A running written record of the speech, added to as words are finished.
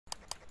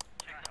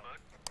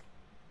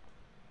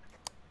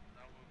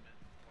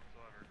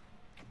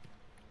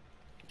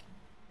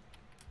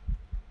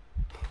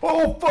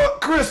Oh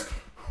fuck, Chris!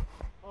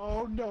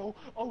 Oh no!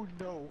 Oh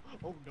no!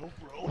 Oh no,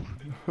 bro!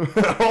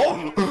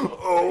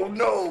 Oh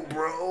no,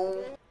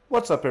 bro!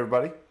 What's up,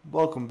 everybody?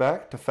 Welcome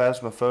back to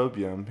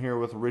Phasmophobia. I'm here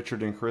with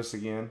Richard and Chris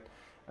again.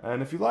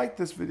 And if you like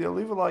this video,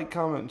 leave a like,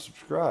 comment, and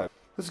subscribe.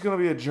 This is going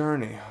to be a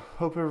journey.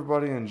 Hope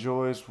everybody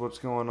enjoys what's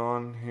going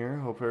on here.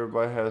 Hope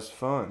everybody has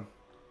fun.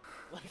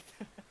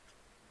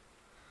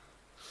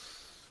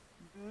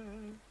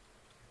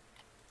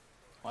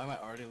 Why am I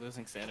already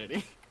losing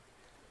sanity?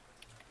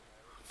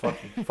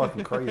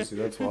 Fucking crazy,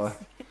 that's why.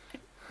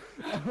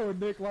 Oh,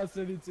 Nick lost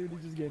sanity too, he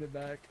just get it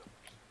back.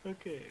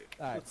 Okay,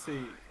 Alright. let's see.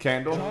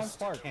 Candle. John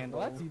Spark. Candle.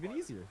 Well, that's even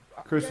easier.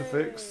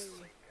 Crucifix.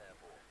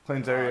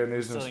 Cleans area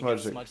news and still didn't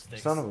smudge get stick.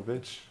 smudge Son of a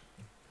bitch.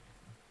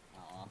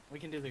 Aw, we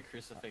can do the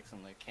crucifix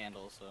and the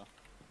candle, so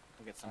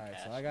we'll get some Alright,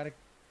 cash. so I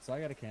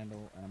got a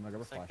candle and I'm gonna grab a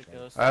Looks like the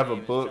flashlight. ghost I have a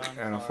name is book John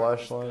and a Clark.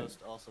 flashlight. This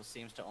ghost also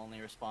seems to only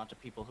respond to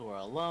people who are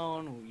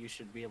alone, who you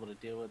should be able to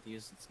deal with.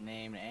 Use its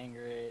name to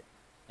anger it.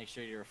 Make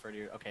sure you refer to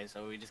your... Okay,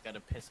 so we just gotta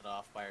piss it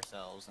off by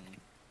ourselves and...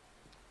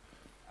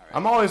 Alright.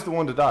 I'm always the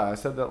one to die. I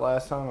said that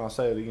last time, I'll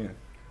say it again.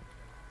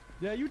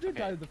 Yeah, you did Okay.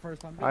 die the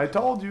first time. I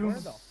told you. Where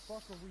the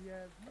fuck are we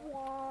at?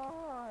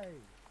 Why?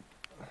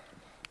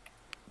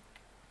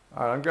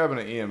 Alright, I'm grabbing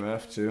an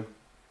EMF too.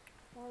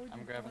 Why would I'm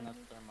you grabbing the find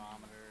me?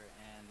 thermometer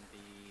and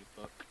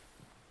the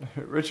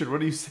book. Richard, what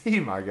do you see,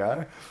 my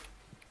guy?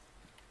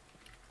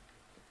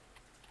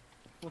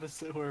 What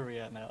is it? Where are we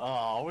at now?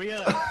 Oh, we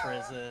at a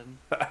prison.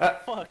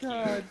 Fuck you.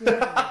 God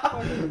damn,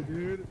 fuck you,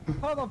 dude.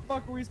 How the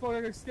fuck are we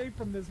supposed to escape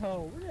from this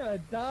hole? We're gonna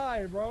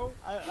die, bro.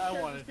 I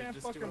wanted to can't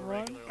just do a fucking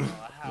run. regular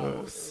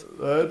house.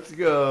 Let's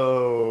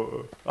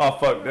go. Oh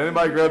fuck, did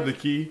anybody grab the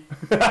key?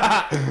 I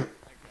got it.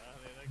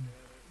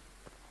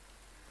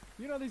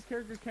 You know these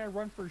characters can't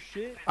run for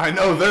shit. I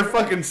know, their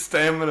fucking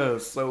stamina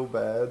is so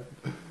bad.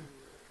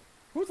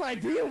 Whose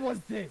idea was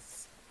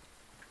this?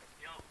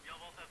 Y'all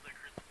both have the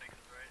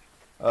crucifixes,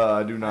 right?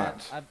 I do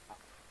not.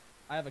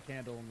 I have a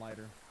candle and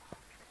lighter.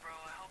 Bro,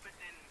 I hope it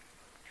didn't,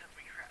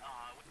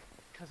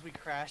 Because we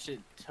crashed,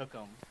 it took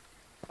them.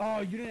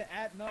 Oh, you didn't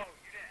add no. you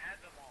didn't add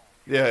them all.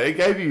 Yeah, it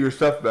gave you your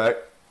stuff back.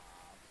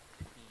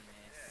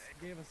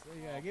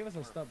 Gave us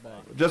our stuff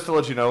back. Just to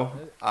let you know,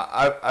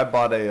 I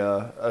bought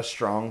a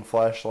strong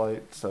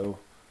flashlight, so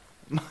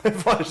my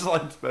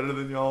flashlight's better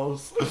than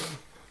y'all's.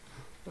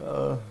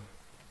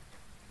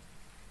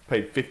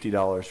 Paid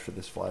 $50 for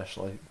this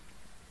flashlight.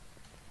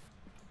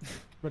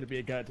 Better be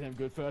a goddamn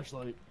good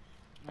flashlight.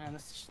 Man,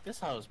 this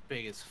house is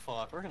big as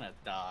fuck. We're gonna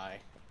die.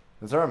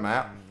 Is there a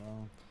map?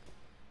 Well,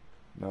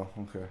 No,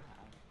 okay.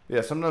 Yeah,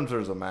 sometimes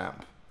there's a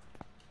map.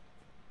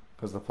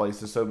 Because the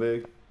place is so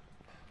big.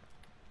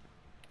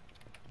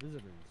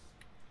 visitors.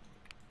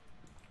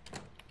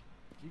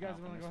 You guys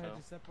I want think to go ahead so. and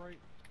just separate?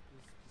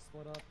 Just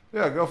split up?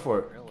 Yeah, go for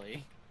it.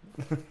 Really?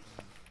 Keep close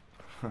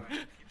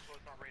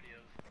on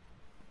radios.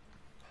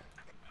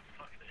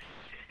 Fuck this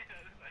shit.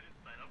 I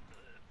didn't sign up for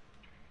this.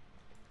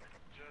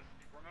 Just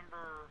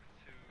remember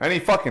to... Any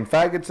fucking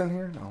faggots in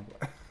here? No.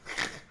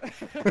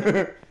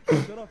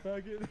 Shut up,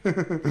 faggot. I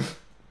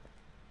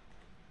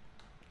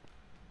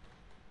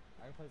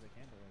can place a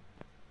candle in.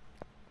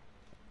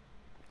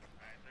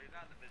 Alright, so he's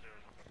not in the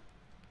visitors.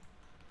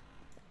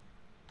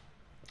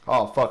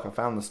 Oh, fuck, I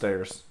found the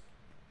stairs.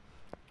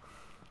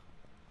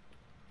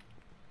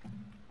 I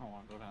don't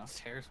want to go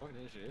downstairs. Fuck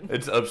this shit.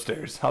 It's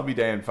upstairs. I'll be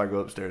damned if I go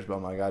upstairs by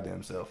my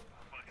goddamn self.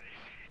 Fucking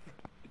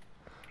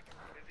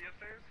Is he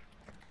upstairs?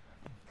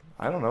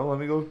 I don't know. Let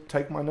me go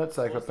take my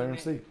nutsack What's up there the and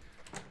see. name?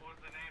 What was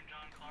the name?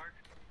 John Clark?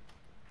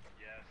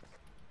 Yes.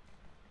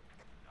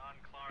 John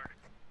Clark.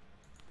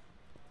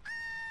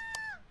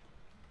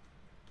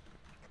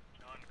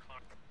 John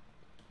Clark.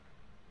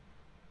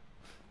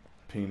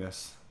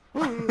 Penis.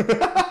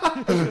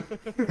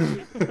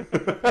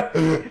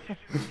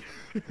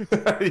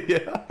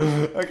 Yeah,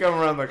 I come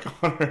around the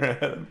corner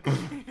at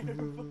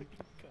him.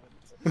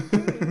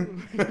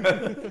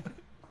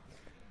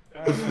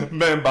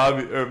 Man,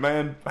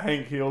 man,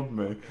 Hank healed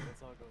me. Let's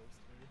all go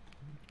upstairs.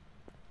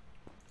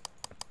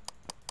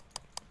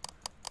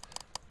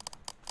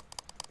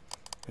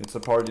 It's a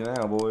party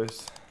now,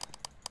 boys.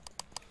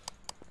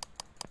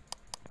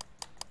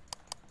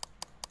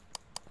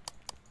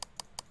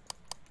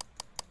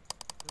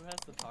 Who has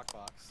the talk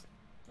box?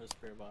 Or the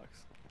spirit box?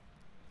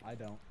 I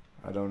don't.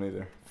 I don't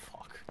either.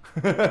 Fuck.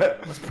 I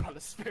Let's put on the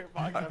spirit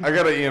box. got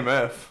an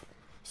EMF,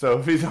 so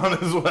if he's on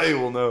his way,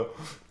 we'll know.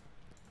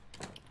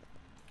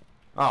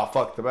 Oh,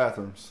 fuck the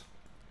bathrooms.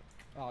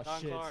 Oh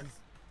John shit. Clark.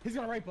 He's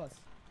gonna rape us.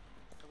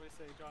 Somebody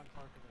say John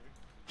Clark in there.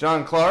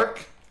 John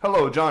Clark?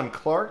 Hello, John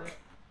Clark.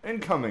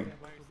 Incoming.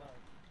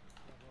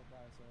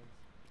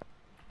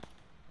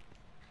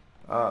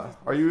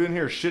 Are you in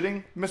here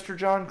shitting, Mr.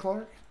 John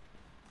Clark?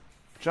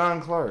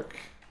 John Clark,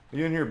 are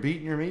you in here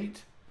beating your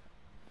meat?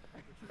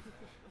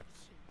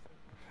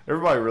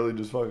 Everybody really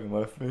just fucking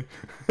left me.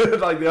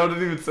 Like, they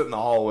didn't even sit in the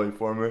hallway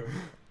for me.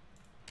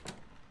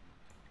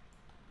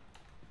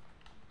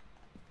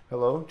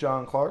 Hello,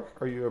 John Clark?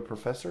 Are you a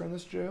professor in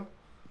this jail?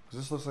 Because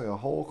this looks like a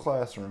whole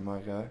classroom, my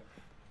guy.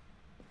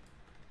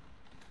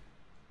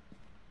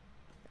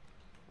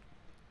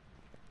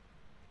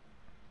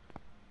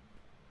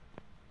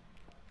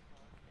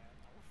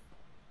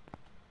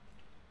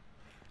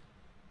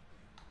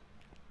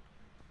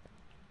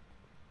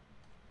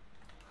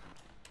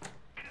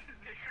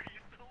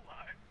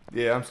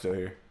 Yeah, I'm still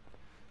here.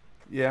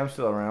 Yeah, I'm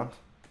still around.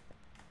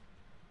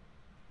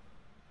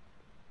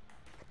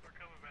 We're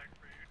coming back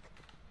for you.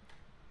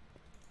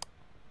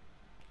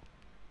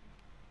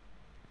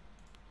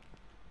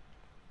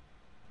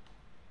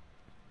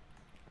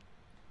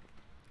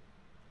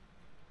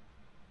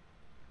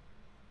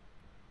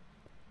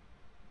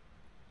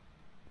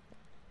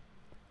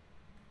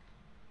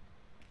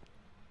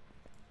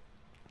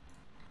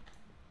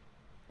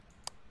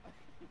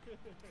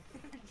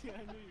 Yeah,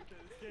 I knew you were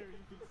scary.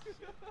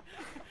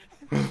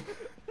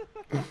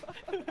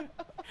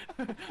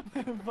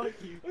 Fuck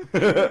you.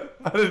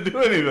 I didn't do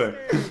anything.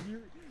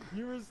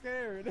 You were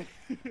scared.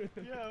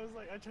 Yeah, I was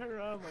like, I turned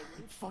around like,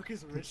 who the fuck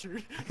is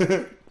Richard?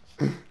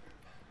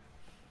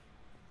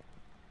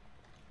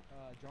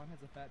 John has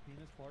a fat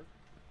penis, Clark.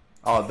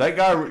 Oh, that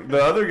guy,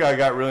 the other guy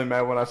got really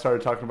mad when I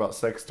started talking about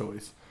sex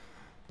toys.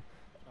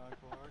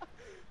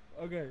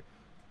 Okay.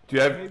 Do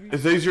you have, Maybe-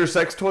 is these your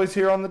sex toys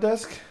here on the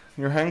desk?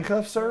 Your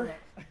handcuffs, sir?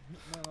 No.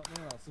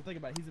 So think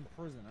about it. He's in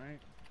prison, right?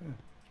 You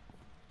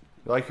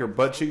like your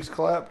butt cheeks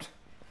clapped?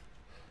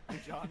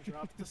 John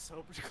dropped the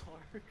soap to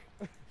Clark.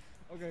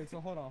 Okay,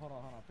 so hold on.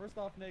 First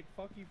off, Nick,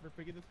 fuck you for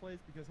picking this place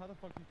because how the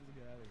fuck are you supposed to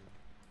get out of here?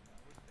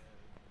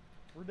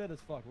 We're dead as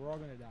fuck. We're all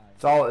gonna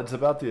die. It's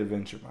about the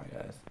adventure, my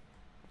guys.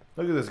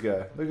 Look at this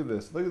guy. Look at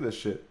this. Look at this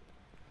shit.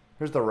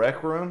 Here's the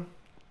rec room.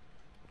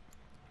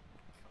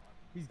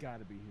 He's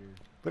gotta be here.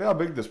 Look how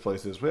big this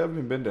place is. We haven't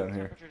even been down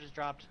here. Temperature just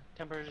dropped.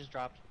 Temperature just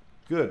dropped.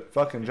 Good.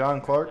 Fucking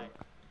John Clark.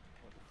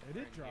 It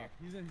did drop.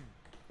 He's in here.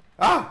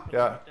 Ah!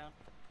 Yeah.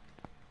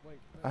 Wait.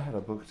 I had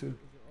a book too. Is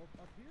it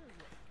up here or is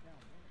it down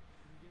there?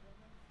 Can you get down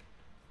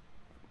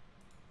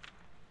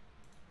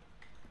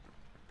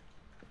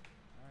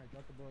there? Alright,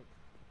 drop the book.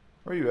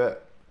 Where you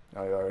at?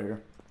 Oh, you are right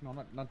here. No,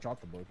 not drop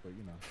the book, but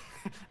you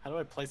know. How do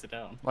I place it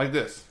down? Like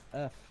this.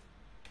 F.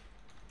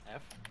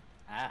 F?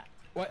 Ah.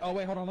 Wait,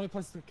 hold on. Let me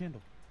place the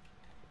candle.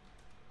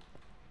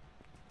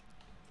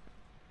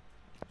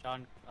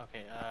 John,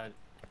 okay,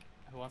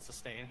 who wants to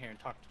stay in here and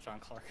talk to John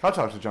Clark? I'll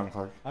talk to John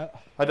Clark. I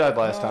died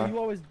last time. You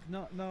always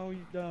no,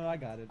 I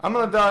got it. I'm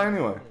gonna die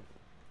anyway.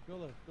 Go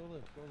live.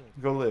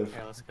 Go live.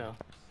 Okay, let's go.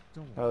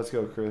 Don't Alright, let's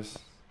go, Chris. Is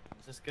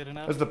this good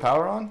enough? Is the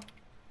power on?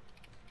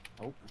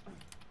 Nope.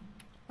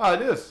 Oh,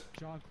 it is.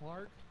 John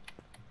Clark.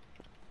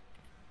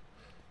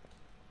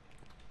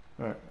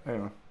 Alright,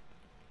 anyway.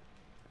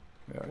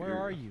 Yeah, Where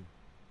are you?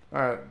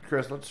 Alright,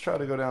 Chris, let's try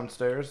to go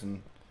downstairs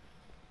and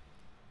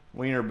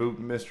wiener boot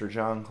Mr.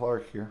 John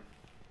Clark here.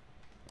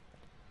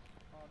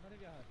 Oh, none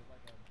of y'all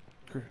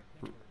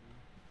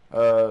have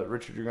like a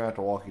Richard, you're gonna have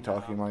to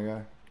walkie-talkie, my guy. No,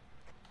 none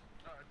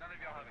of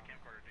y'all have a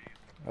camcorder, do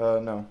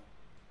you? No.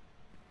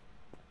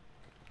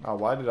 Oh,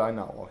 why did I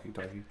not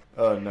walkie-talkie?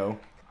 No. I'll, if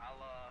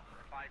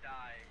I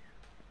die,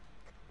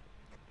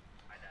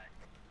 I die.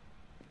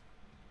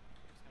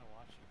 Just gonna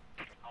watch you.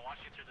 I'll watch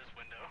you through this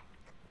window.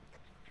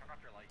 Turn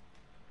off your light.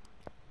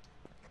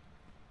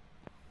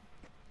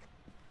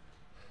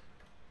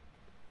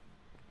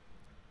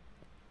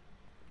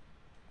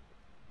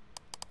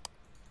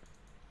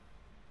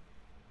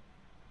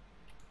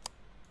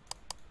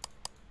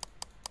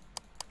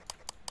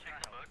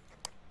 Check the book.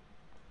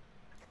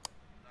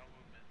 No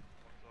movement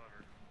whatsoever.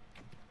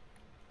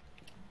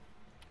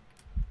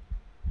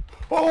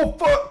 Oh,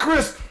 fuck,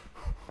 Chris!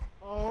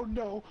 Oh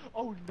no,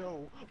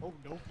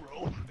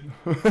 bro.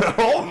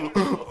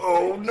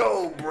 Oh,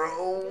 no,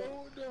 bro.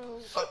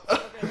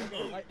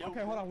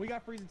 Okay, hold on. We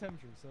got freezing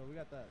temperatures, so we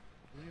got that.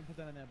 We didn't put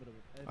that in that, but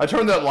I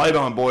turned that light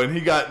on, boy, and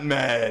he got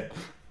mad.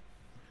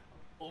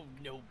 Oh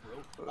no, bro.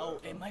 Oh,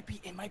 it might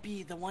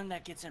be the one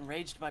that gets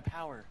enraged by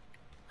power.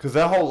 Because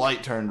that whole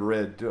light turned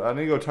red. Do I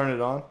need to go turn it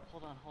on?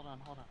 Hold on.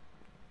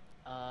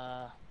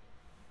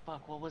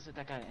 Fuck, what was it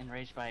that got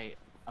enraged by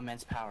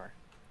immense power?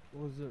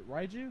 was it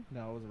Raiju?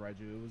 No, it wasn't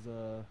Raiju. It was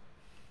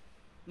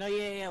No,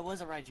 yeah, it was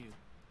a Raiju.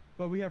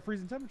 But we have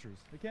freezing temperatures.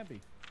 It can't be.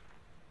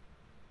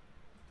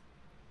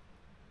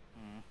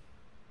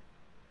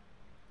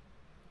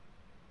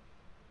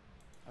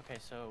 Okay,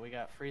 so we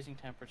got freezing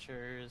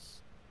temperatures.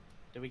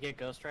 Did we get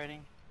ghost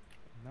riding?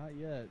 Not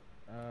yet.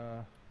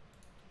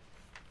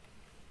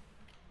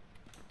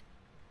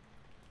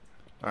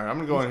 Alright, I'm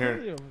gonna go in here.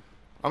 Clearly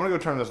I'm gonna go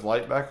turn this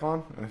light back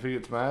on, and if he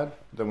gets mad,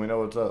 then we know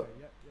what's up.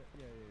 Yeah.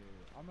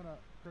 I'm gonna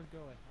Chris, go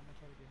away. I'm gonna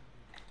try to get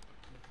him.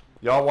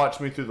 Y'all watch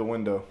me through the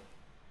window.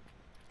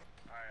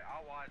 Alright,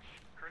 I'll watch.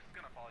 Chris is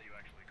gonna follow you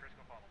actually. Chris,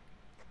 go follow.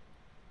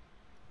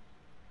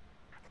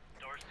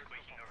 Door's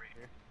squeaking over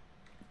here.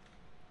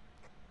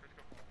 Chris,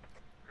 go follow.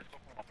 Chris, go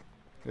follow.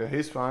 Yeah,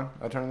 he's fine.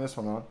 I turned this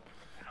one on. How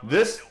about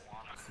This you don't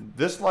wanna?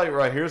 this light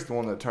right here is the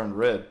one that turned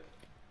red.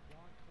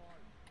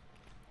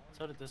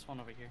 So did this one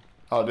over here.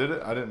 Oh, did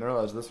it? I didn't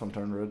realize this one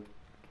turned red.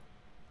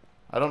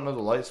 I don't know the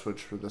light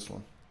switch for this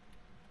one.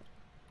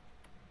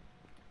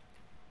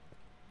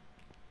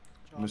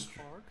 John Mr.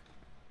 Clark?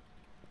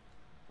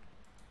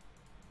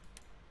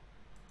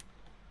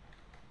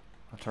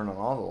 I turn on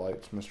all the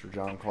lights, Mr.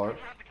 John Clark.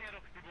 Blow out the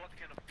candle. We blow out the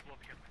candle. We blow out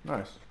the candle.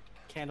 Nice.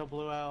 Candle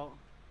blew out.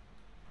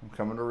 I'm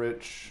coming to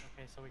Rich.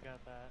 Okay, so we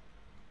got that.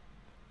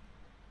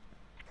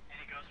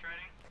 Any ghost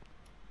riding?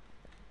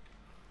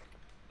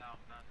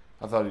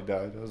 I thought he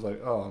died. I was like,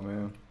 oh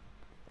man.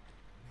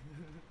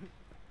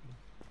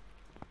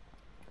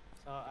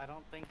 So I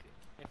don't think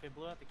if it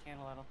blew out the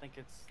candle, I don't think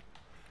it's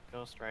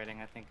ghost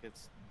writing. I think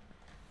it's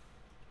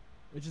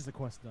It's just a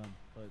quest done,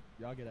 but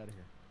y'all get out of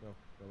here. Go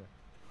away.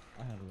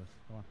 I handle this.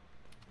 Come on.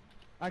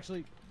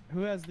 Actually,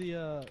 who has the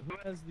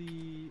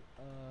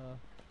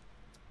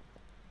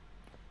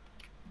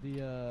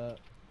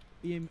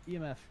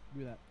EMF?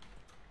 Do that.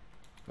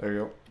 There you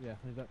go. Yeah,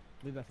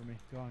 leave that for me.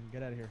 Go on,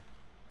 get out of here.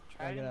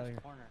 try it get in out of this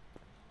here. corner.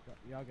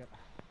 Y'all get.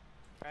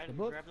 Try The to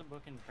book? grab the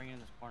book and bring it in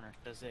this corner,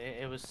 because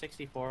it was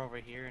 64 over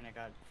here and it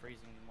got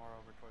freezing more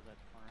over towards that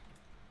corner.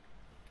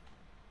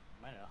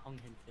 Might have hung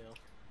himself.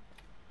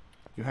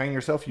 You hang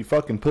yourself, you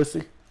fucking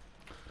pussy.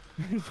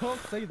 Don't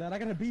say that. I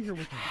gotta be here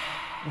with him.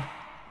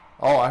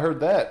 Oh, I heard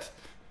that.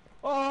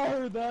 Oh, I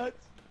heard that.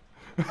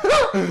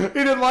 He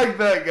didn't like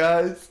that,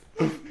 guys.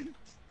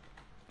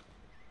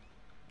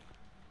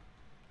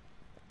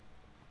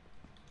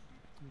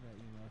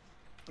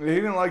 He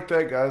didn't like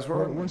that, guys.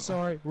 We're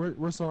sorry.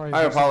 We're sorry.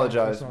 I We're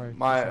apologize. Sorry.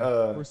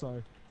 We're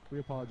sorry. We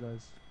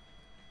apologize.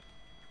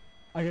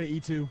 I gotta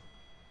eat too.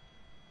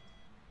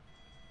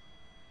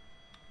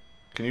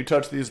 Can you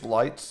touch these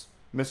lights,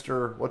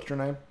 Mr. What's your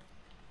name?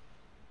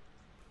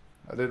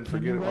 I didn't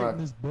forget it when in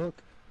this book.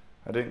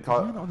 I didn't Is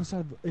call he it. on the other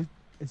side?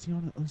 Is he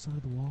on the other side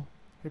of the wall?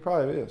 He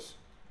probably is.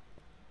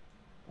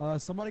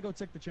 Somebody go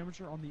check the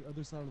temperature on the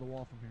other side of the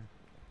wall from here.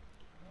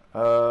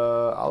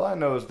 All I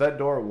know is that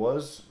door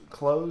was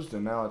closed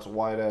and now it's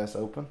wide ass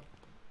open.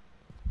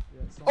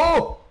 Yeah,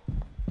 Oh!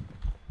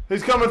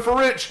 He's coming for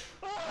Rich!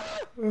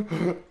 What do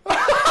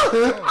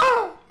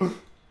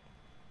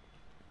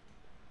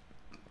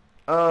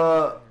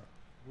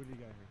you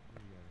got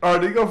here?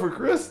 Alright, did he go for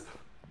Chris?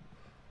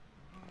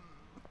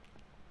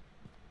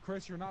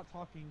 Chris, you're not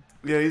talking.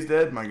 Yeah, he's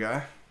dead, my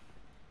guy.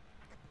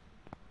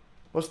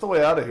 What's the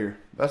way out of here?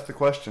 That's the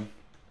question.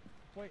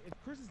 Wait, if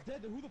Chris is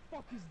dead, then who the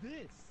fuck is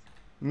this?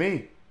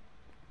 Me.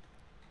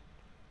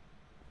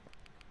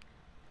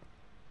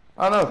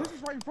 I know. Chris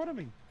is right in front of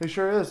me. He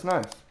sure is.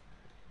 Nice.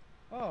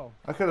 Oh.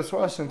 I could have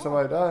sworn I seen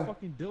somebody die.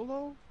 Fucking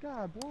dildo?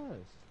 God bless.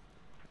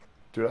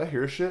 Dude, I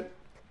hear shit.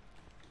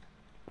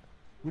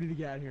 We need to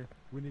get out of here.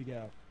 We need to get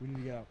out. We need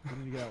to get out. We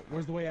need to get out.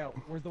 Where's the way out?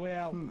 Where's the way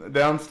out?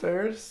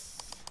 Downstairs?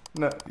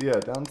 No, yeah,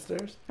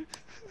 downstairs.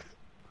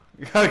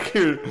 I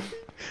can't.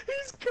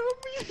 He's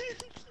coming.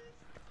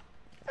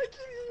 I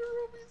can hear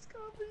him. He's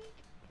coming.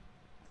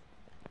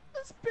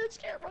 This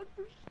bitch can't run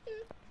for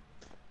shit.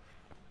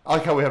 I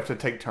like how we have to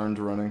take turns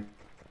running.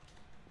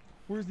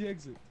 Where's the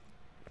exit?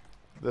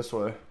 This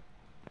way.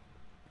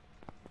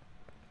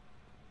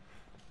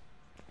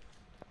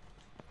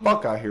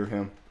 Fuck, I hear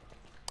him.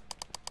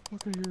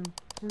 Fuck, I hear him.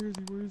 Where is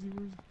he? Where is he?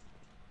 Where is he?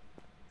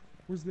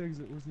 Where's the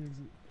exit? Where's the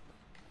exit?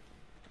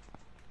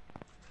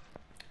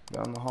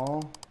 Down the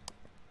hall?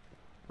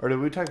 Or did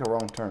we take a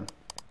wrong turn?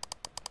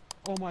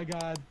 Oh my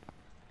god.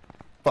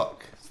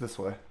 Fuck, it's this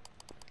way.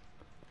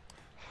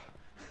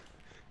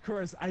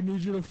 Chris, I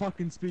need you to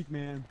fucking speak,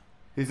 man.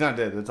 He's not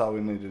dead, that's all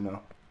we need to know.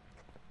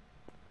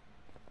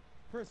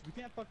 Chris, we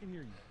can't fucking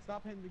hear you.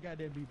 Stop hitting the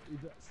goddamn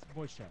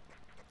voice chat.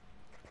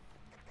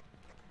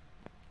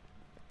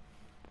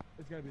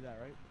 It's gotta be that,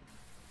 right?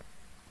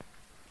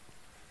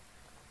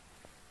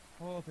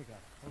 Oh, thank God.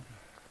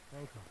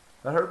 Okay. Okay.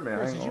 That hurt me, I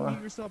Chris, ain't did you gonna mute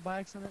lie. yourself by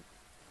accident?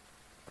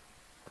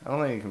 I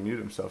don't think he can mute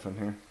himself in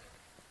here.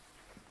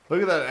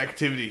 Look at that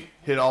activity.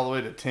 Hit all the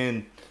way to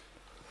 10.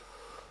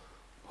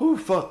 Whew,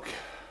 fuck.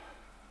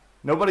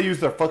 Nobody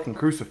used their fucking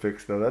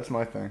crucifix, though. That's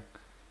my thing.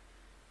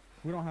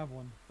 We don't have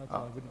one. That's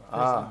why. We didn't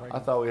I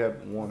thought we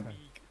had one.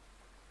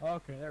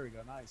 Okay, there we go.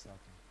 Nice. Okay.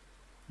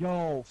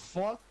 Yo,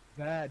 fuck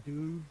that,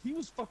 dude. He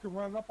was fucking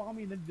running up on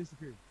me and then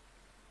disappeared.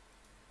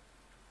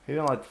 He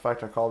didn't like the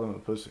fact I called him a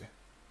pussy.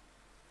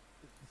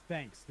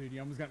 Thanks, dude. You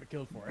almost got me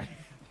killed for it.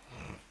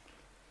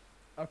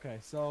 Okay,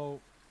 so...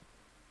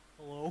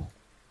 Hello?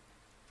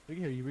 We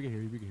can hear you, we can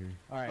hear you, we can hear you.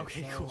 Alright,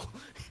 Okay, so cool.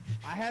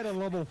 I had a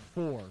level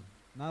 4,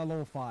 not a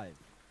level 5.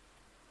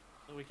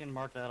 So we can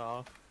mark that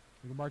off.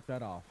 We can mark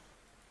that off.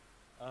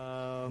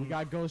 We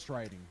got ghost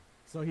writing.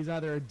 So he's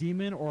either a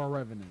demon or a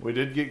revenant. We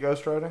did get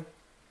ghost riding?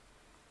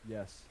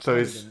 Yes. So No,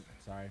 he he's- didn't.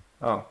 Sorry.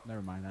 Oh.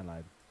 Never mind, I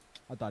lied.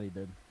 I thought he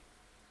did.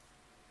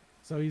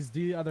 So he's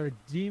either a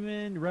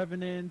demon,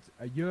 revenant,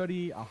 a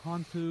yuri, a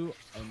hantu,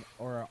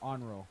 or an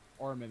onro,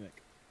 or a mimic.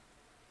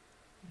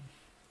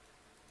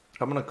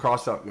 I'm gonna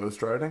cross out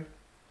ghost riding.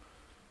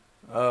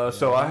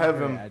 So I have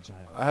Very him. agile.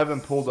 I have him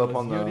pulled So up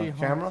on it's the yuri,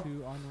 camera. hantu,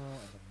 onro, and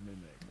a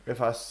mimic.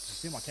 If I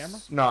see my camera?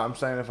 No, I'm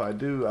saying if I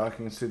do, I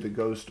can see the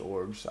ghost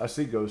orbs. I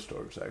see ghost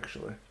orbs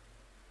actually.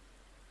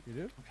 You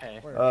do? Okay.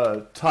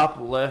 Where? Top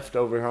left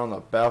over here on the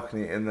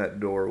balcony in that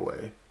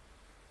doorway.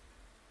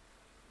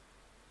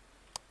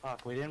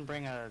 Fuck, we didn't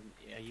bring a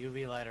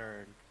UV light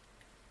or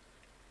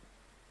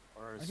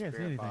I a can't see spirit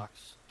anything.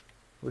 box.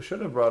 We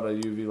should have brought a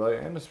UV light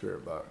and a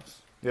spirit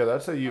box. Yeah,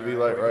 that's a UV Alright,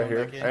 light we're right going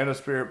here back in? and a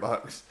spirit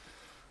box.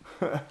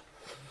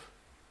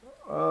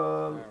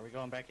 Are we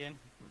going back in?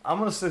 I'm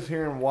gonna sit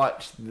here and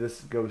watch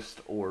this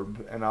ghost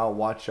orb, and I'll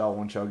watch y'all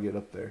once y'all get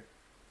up there.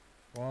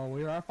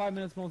 Well, our 5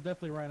 minutes most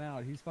definitely ran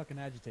out. He's fucking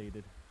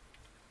agitated.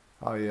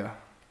 Oh yeah.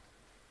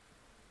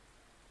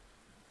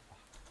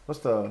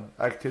 What's the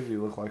activity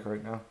look like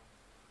right now?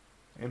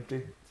 Empty?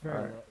 It's very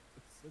Alright. low.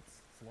 It's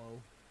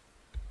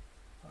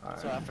slow.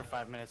 So after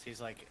 5 minutes, he's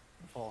like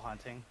full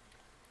hunting.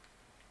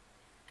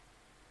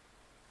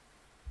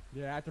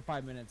 Yeah, after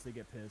 5 minutes they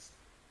get pissed.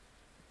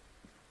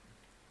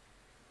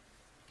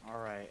 All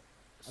right.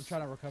 I'm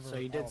trying to recover. So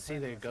you did see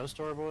the ghost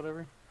orb or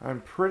whatever?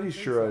 I'm pretty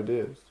sure I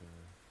did.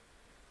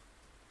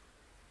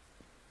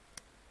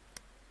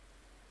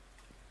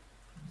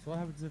 So what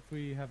happens if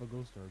we have a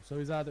ghost orb? So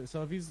he's either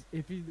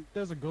if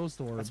there's a ghost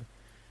orb,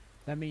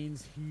 that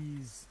means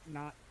he's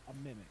not a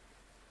mimic.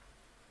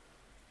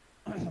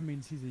 That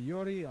means he's a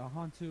Yori, a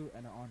Hantu,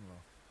 and an Onro.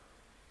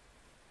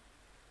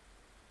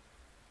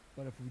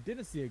 But if we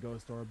didn't see a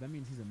ghost orb, that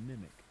means he's a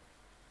mimic.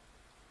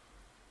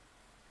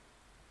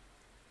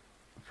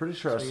 I'm pretty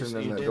sure I've So seen him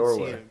in you that did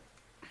doorway.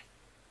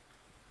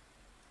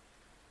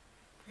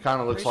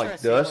 Kind of looks Pretty like sure I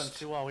seen one dust.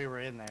 too while we were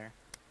in there.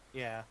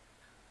 Yeah.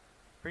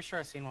 Pretty sure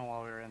I seen one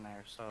while we were in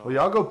there. So. Well,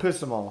 y'all go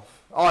piss him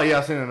off. Oh yeah,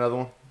 I seen another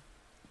one.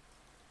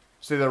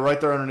 See, they're right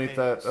there underneath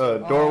that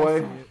doorway. Oh, I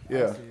see it.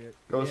 Yeah, I see it.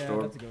 ghost yeah,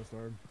 orb. that's a ghost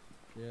orb.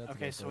 Yeah, that's a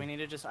Okay, ghost so orb. we need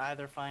to just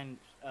either find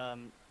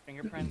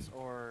fingerprints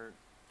or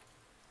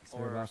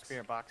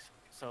spirit box.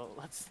 So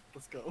let's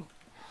go.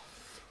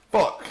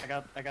 Fuck.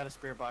 I got a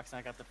spirit box and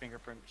I got the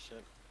fingerprint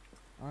shit.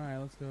 All right,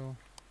 let's go.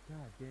 God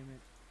damn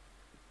it.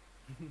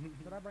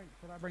 Should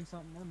I bring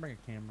something? I'm gonna bring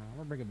a camera. I'm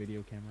gonna bring a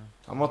video camera.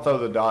 I'm gonna throw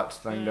the dots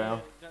thing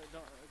down.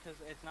 Because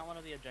it's not one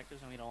of the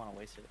objectives and we don't want to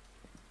waste it.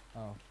 Oh,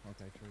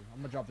 okay, true.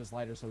 I'm gonna drop this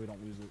lighter so we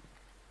don't lose it.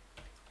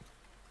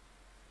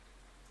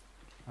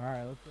 All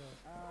right, let's go.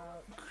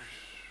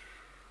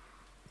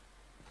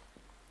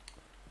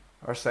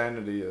 Our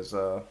sanity is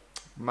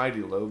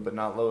mighty low, but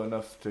not low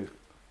enough to.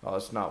 Oh,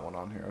 it's not one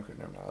on here. Okay,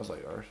 never mind. I was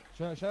like ours.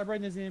 Should I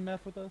bring this EMF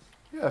with us?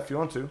 Yeah, if you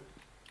want to.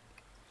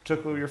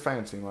 Tickle your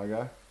fancy, my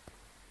guy.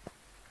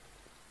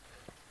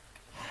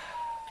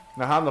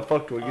 Now, how in the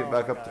fuck do we get Oh,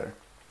 back up God. there?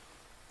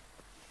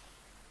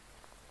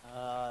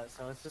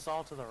 So it's just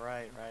all to the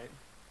right, right?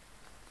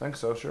 Think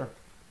so, sure.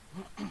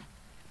 All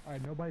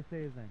right, nobody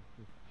say his name.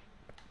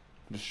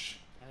 Just shh.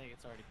 I think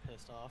it's already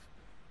pissed off.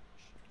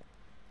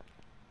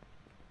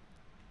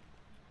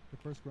 The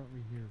first grunt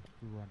we hear,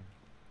 we're running.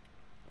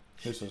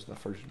 This is the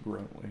first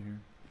grunt we hear.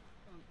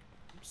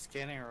 I'm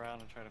scanning around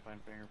and trying to find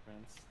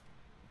fingerprints.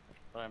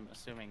 But I'm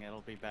assuming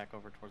it'll be back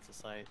over towards the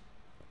site.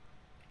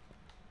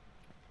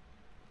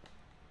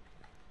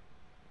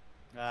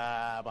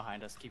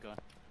 Behind us. Keep going.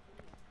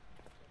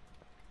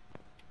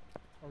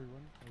 Are we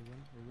running? Are we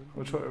running? Are we running?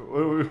 Which way? What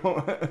do we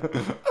want?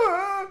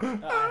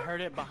 I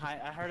heard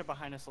it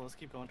behind us, so let's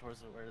keep going towards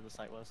where the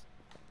site was.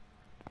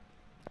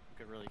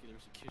 Could really,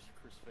 there's a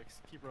crucifix.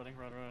 Keep running,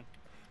 run.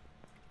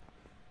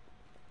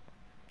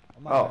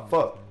 I'm not Oh, running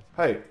fuck.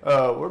 upstairs.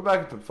 Hey, we're back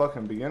at the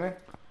fucking beginning.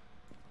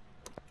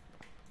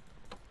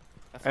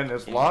 That's And the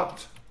it's beginning.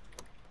 locked.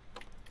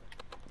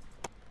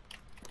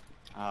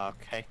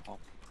 Okay. Well,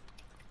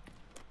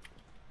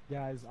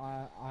 Guys,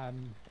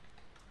 I'm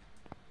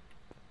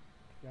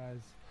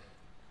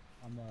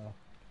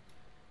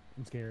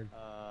scared.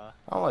 I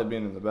don't like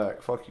being in the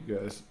back. Fuck you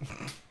guys.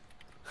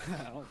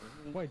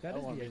 Wait, that I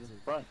is wanna the be in exit.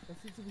 front. That's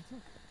the exit we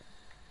took.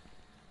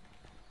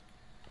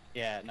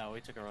 Yeah, no,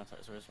 we took a wrong side,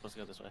 so we're supposed to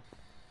go this way.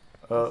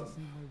 Uh, That's the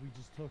same way we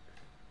just took.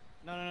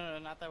 No,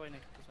 not that way,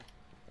 Nick. This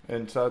way.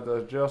 inside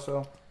the jail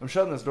cell. I'm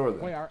shutting this door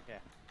then. Wait, Yeah.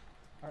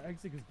 our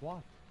exit is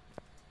blocked.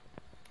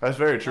 That's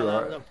very true. No,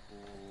 Alright. Ooh,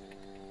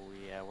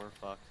 yeah, we're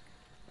fucked.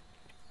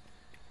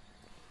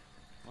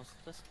 Was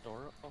this door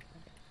open?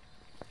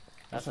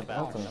 That's a an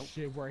balance. open. Nope.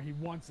 Shit, where he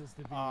wants us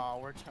to be. Oh,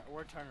 we're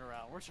turning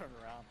around. We're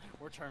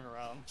turning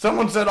around.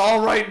 Someone said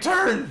all right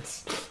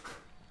turns.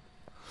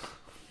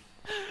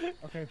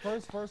 Okay,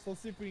 first,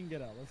 let's see if we can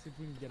get out. Let's see if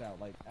we can get out.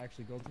 Like,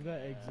 actually go through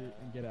that exit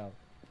and get out.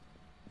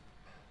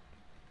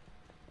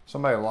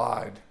 Somebody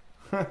lied.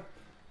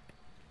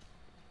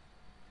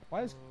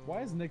 Why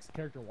is Nick's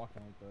character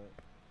walking like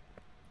that?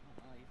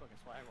 Oh, you fucking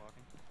swag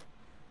walking.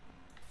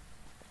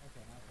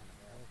 Okay,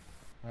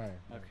 alright.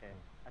 Okay.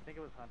 I think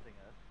it was hunting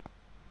us.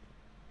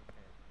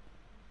 Okay.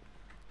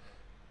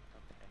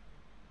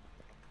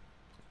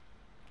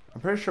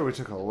 I'm pretty sure we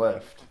took a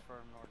left.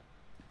 Confirm nor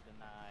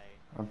deny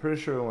I'm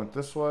pretty sure we went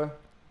this way,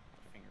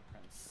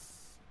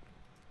 fingerprints.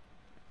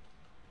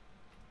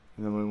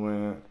 and then we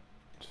went.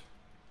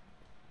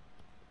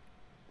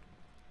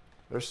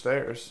 There's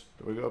stairs.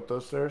 Did we go up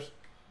those stairs?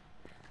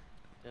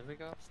 Did we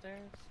go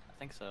upstairs? I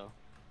think so.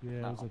 Yeah, it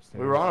was No.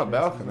 upstairs. We were on a Yes, it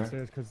was balcony.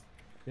 Upstairs, cause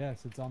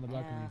yes, it's on the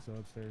balcony, Yeah. so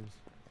upstairs.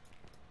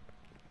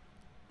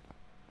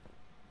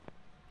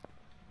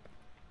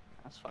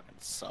 That fucking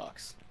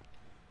sucks.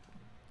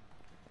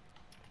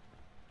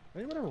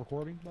 Anybody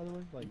recording, by the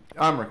way? Like,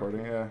 I'm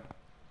recording. Yeah.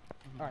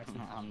 Alright,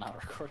 I'm not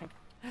recording.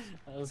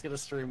 I was gonna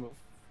stream it.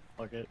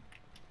 Fuck it.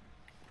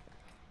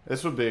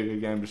 This would be a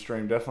good game to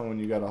stream. Definitely when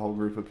you got a whole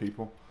group of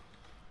people.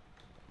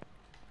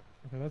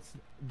 okay, that's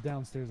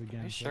downstairs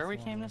again. Are you so sure that's we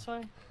the came one this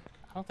way?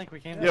 I don't think we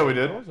came. Yeah, we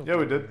did. door's Yeah,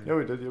 we open did. over Yeah,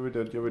 we did. Yeah, we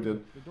did. Yeah, we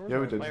did. The door's Yeah,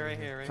 we open. did. Wait, right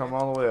here, right Come here.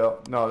 all the way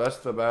up. No, that's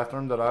the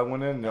bathroom that I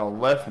went in. And y'all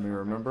left me,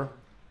 remember?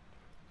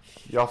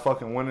 Y'all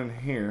fucking went in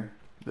here,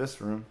 this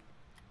room.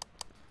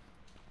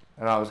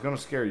 And I was gonna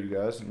scare you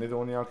guys, and neither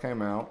one of y'all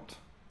came out.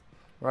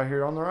 Right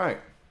here on the right.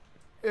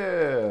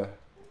 Yeah.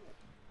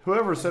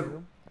 Whoever said,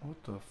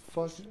 what the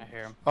fuck? I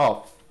hear him.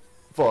 Oh,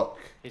 fuck.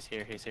 He's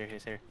here. He's here.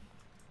 He's here.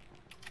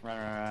 Run,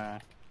 run,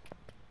 run.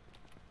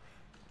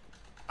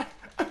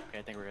 Okay,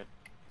 I think we're good.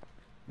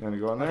 You wanna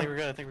go in I think there? we're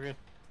good. I think we're good.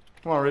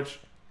 Come on, Rich.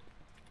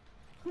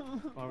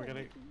 Oh, we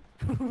gotta,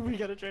 we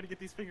gotta try to get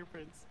these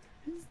fingerprints.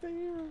 He's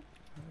there.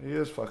 He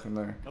is fucking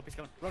there. Nope, he's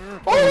coming. Run, run,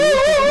 run. Oh!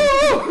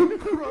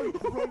 Run, run,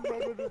 run,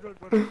 run, run,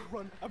 run,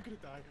 run. I'm gonna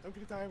die. I'm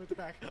gonna die. I'm at the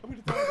back. I'm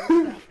gonna die.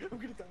 I'm at the back. I'm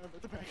gonna die. I'm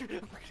at the back. I'm gonna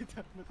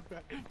die. I'm at the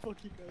back. Fuck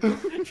you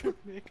guys. Trip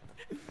Nick.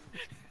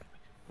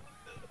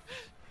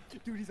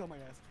 Dude, he's on my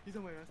ass. He's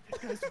on my ass.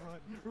 Guys,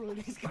 run. Run.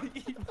 He's gonna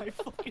eat my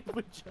fucking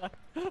vagina.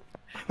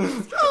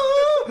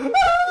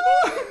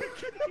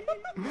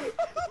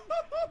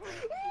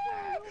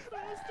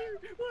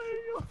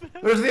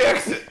 There's the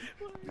exit.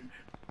 Why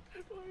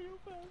are you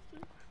faster?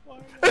 Why are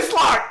you It's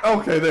locked.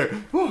 Okay, there.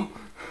 Whew.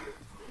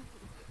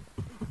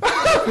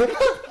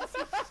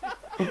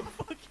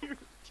 Fuck you.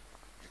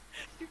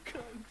 You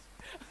cunt.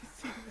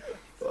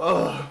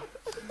 Ugh.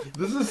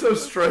 This is so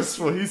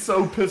stressful. He's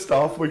so pissed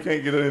off we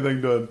can't get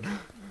anything done.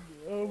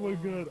 Oh my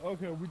god.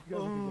 Okay, we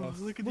gotta do this.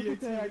 Look at the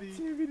activity.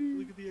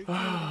 Look at the activity.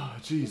 Oh,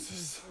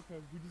 Jesus. Okay,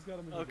 we just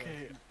gotta make Okay.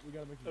 it best. We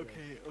gotta make it best.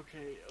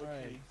 Okay.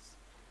 Alright.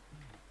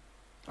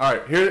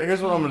 Alright,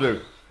 here's what I'm gonna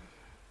do.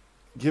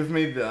 Give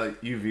me the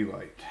UV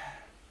light.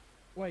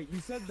 Wait, you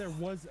said there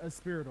was a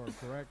spirit orb,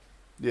 correct?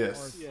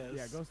 Yes. Yes.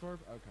 Yeah, ghost orb?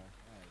 Okay,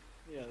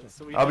 alright. Yeah,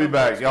 so we I'll be have-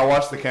 back. Y'all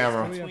watch the it's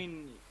camera.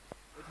 Between,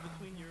 it's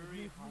between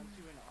Yuri,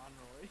 Hantu, and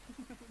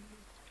Onroy.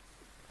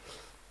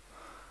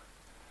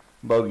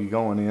 Bogey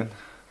going in. Alright,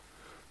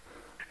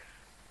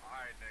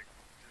 Nick.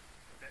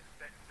 Just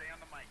stay on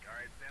the mic,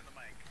 alright? Stay on the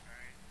mic,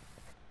 alright?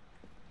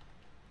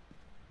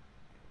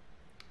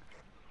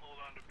 Just hold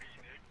on to B,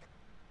 Nick.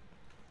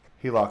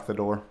 He locked the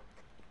door.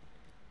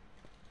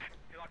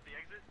 You locked the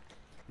exit?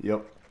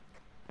 Yep.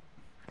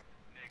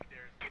 Nick,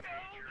 there's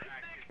major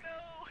activity.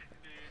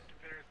 Nick,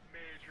 there's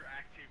major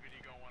activity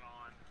going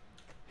on.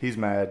 He's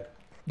mad.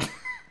 Nick.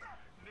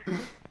 Nick,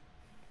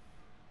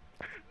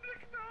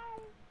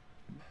 no!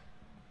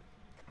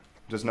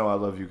 Just know I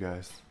love you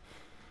guys.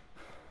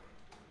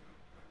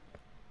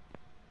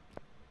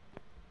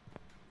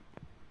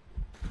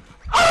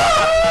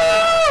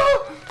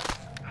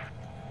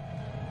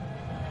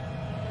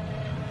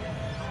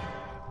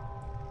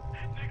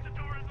 Nick, the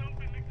door is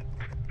open. Nick,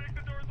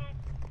 the door is open.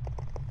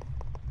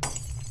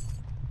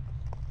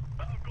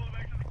 I'm going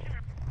back to the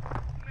camp.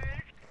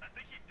 Nick, I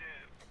think he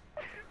did.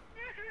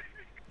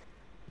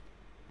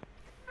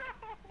 No!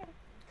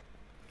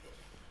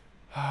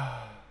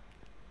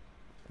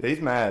 Yeah,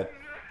 he's mad.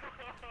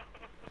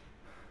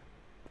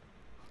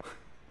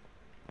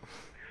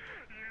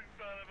 You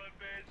son of a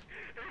bitch. It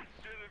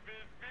should have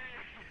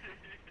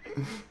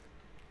been me.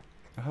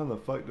 How the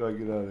fuck do I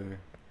get out of here?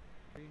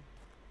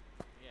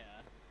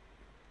 Yeah.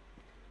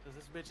 Because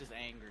this bitch is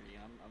angry.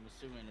 I'm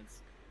assuming it's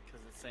because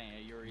it's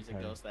saying Yuri's a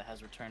Okay. ghost that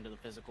has returned to the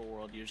physical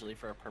world, usually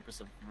for a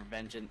purpose of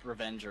revenge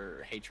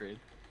or hatred.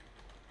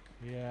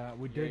 Yeah,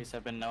 we did. Yuris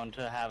have been known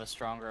to have a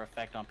stronger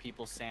effect on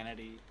people's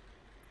sanity.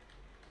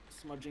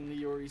 Smudging the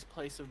Yuri's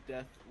place of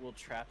death will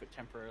trap it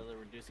temporarily,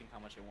 reducing how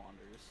much it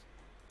wanders.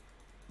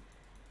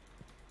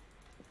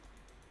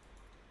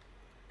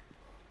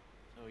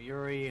 So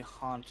Yuri,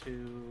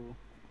 Hantu...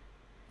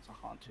 It's a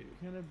Hantu.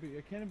 Can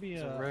it be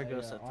It's a rare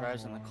ghost that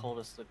thrives in the Onroy?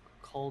 coldest. The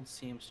cold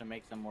seems to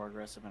make them more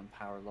aggressive and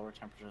empowered. Lower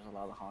temperatures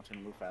allow the Hantu to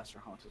move faster.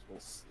 Hantus will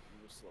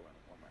move slower in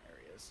warmer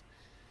areas.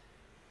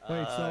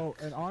 Wait, so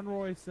an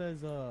Onroy says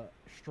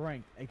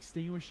strength.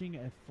 Extinguishing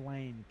a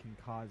flame can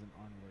cause an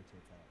Onroy to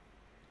attack.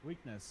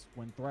 Weakness.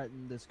 When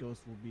threatened, this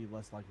ghost will be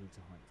less likely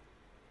to hunt.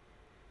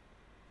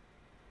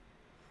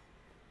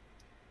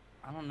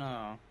 I don't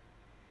know.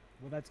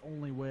 Well, that's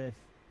only with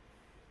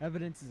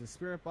evidence is a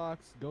spirit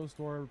box, ghost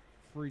orb,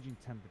 freezing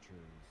temperatures.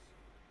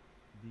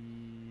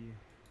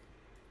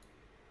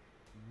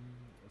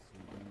 Let's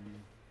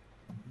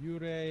see.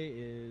 Yurei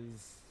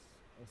is,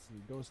 let's see,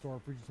 ghost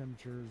orb, freezing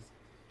temperatures,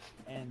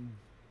 and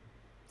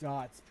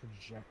dots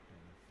projecting.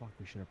 Fuck,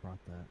 we should have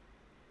brought that.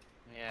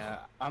 Yeah,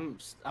 I'm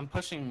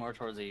pushing more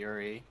towards a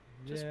Yuri,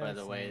 just by Yeah,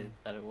 the way same.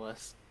 that it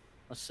was.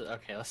 Let's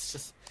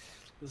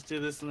do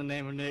this in the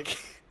name of Nick.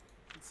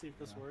 Let's see if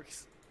this Yeah.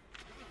 works.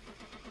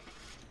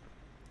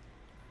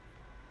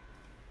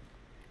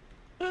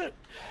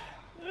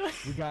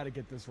 We gotta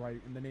get this right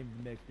in the name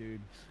of Nick,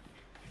 dude.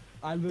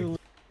 I literally.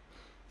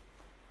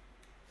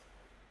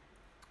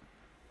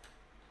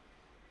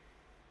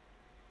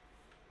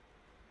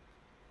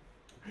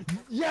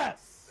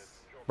 Yes!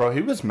 Bro,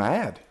 he was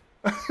mad.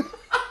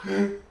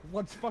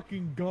 Let's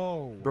fucking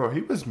go. Bro,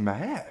 he was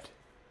mad.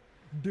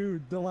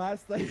 Dude, the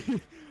last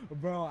thing.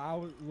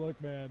 Bro,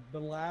 look, man. The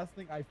last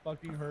thing I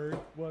fucking heard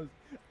was.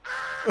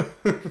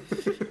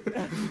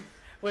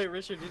 Wait, Wait,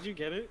 Richard, did you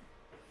get it?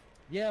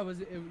 Yeah, it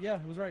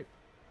was right.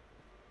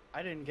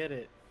 I didn't get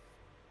it.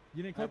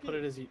 You didn't I click put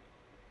it as a...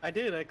 I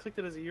did. I clicked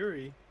it as a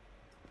Yuri.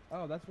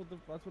 Oh, that's what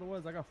it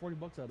was. I got 40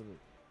 bucks out of it.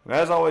 And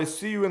as always,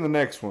 see you in the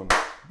next one.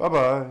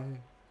 Bye-bye.